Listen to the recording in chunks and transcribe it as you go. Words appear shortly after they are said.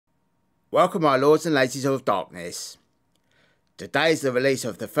Welcome my lords and ladies of darkness. Today is the release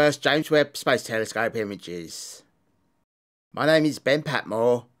of the first James Webb Space Telescope images. My name is Ben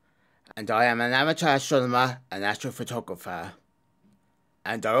Patmore and I am an amateur astronomer and astrophotographer.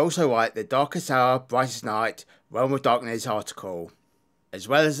 And I also write the Darkest Hour, Brightest Night, Realm of Darkness article, as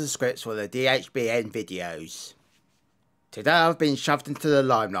well as the scripts for the DHBN videos. Today I've been shoved into the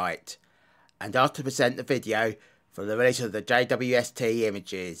limelight and asked to present the video for the release of the JWST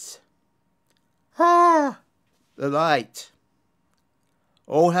images. Ah, the light.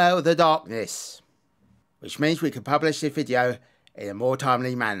 All hail the darkness. Which means we can publish this video in a more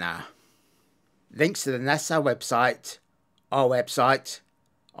timely manner. Links to the NASA website,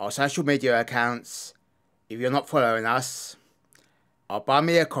 our social media accounts, if you're not following us, our Buy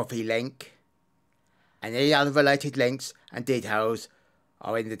Me a Coffee link, and any other related links and details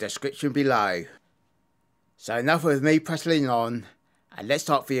are in the description below. So enough with me prattling on, and let's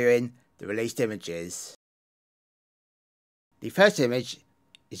start viewing the released images. The first image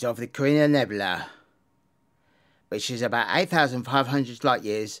is of the Carina Nebula, which is about 8,500 light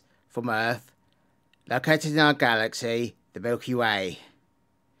years from Earth, located in our galaxy, the Milky Way.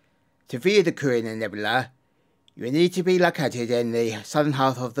 To view the Carina Nebula, you will need to be located in the southern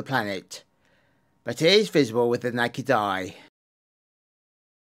half of the planet, but it is visible with the naked eye.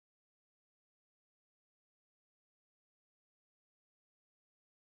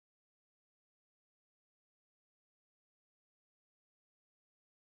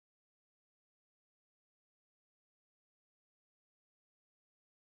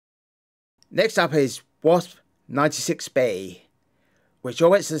 Next up is WSP 96b, which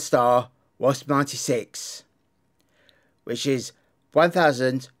orbits the star WSP 96, which is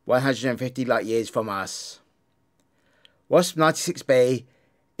 1,150 light years from us. WSP 96b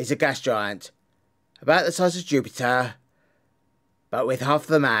is a gas giant, about the size of Jupiter, but with half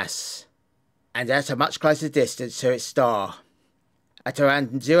the mass, and at a much closer distance to its star, at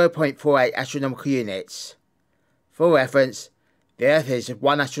around 0.48 astronomical units. For reference, the Earth is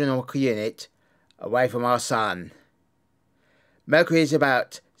 1 astronomical unit away from our Sun. Mercury is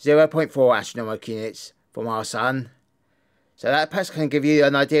about 0.4 astronomical units from our Sun, so that perhaps can give you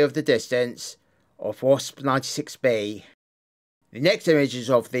an idea of the distance of WSP 96b. The next image is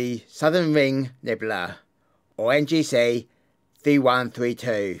of the Southern Ring Nebula, or NGC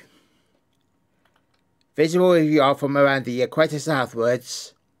 3132. Visible if you are from around the equator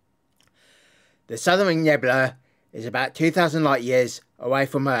southwards, the Southern Ring Nebula is about 2,000 light years away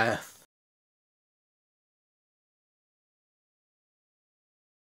from Earth.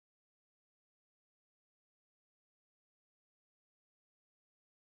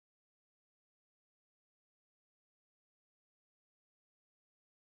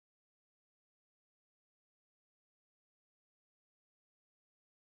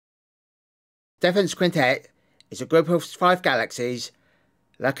 Stephan's Quintet is a group of 5 galaxies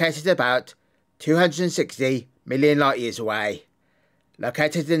located about 260 million light years away,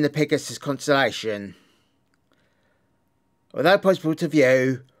 located in the Pegasus constellation. Although possible to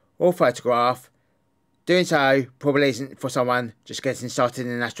view or photograph, doing so probably isn't for someone just getting started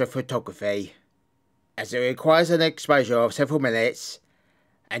in astrophotography, as it requires an exposure of several minutes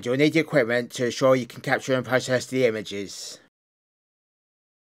and you'll need equipment to ensure you can capture and process the images.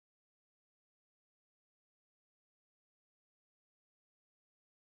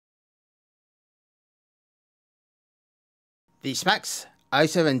 The SPAX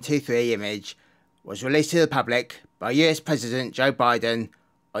 0723 image was released to the public by US President Joe Biden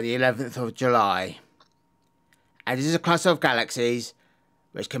on the 11th of July, and is a cluster of galaxies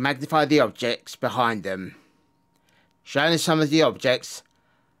which can magnify the objects behind them, showing us some of the objects,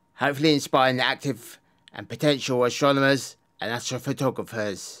 hopefully inspiring the active and potential astronomers and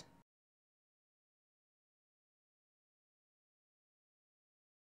astrophotographers.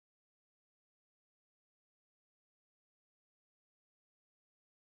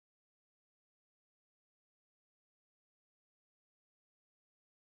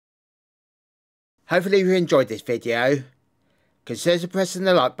 Hopefully you enjoyed this video. Consider pressing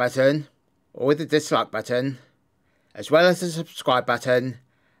the like button or the dislike button, as well as the subscribe button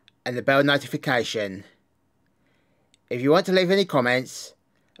and the bell notification. If you want to leave any comments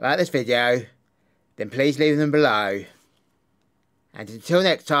about this video, then please leave them below. And until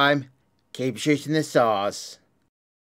next time, keep shooting the stars.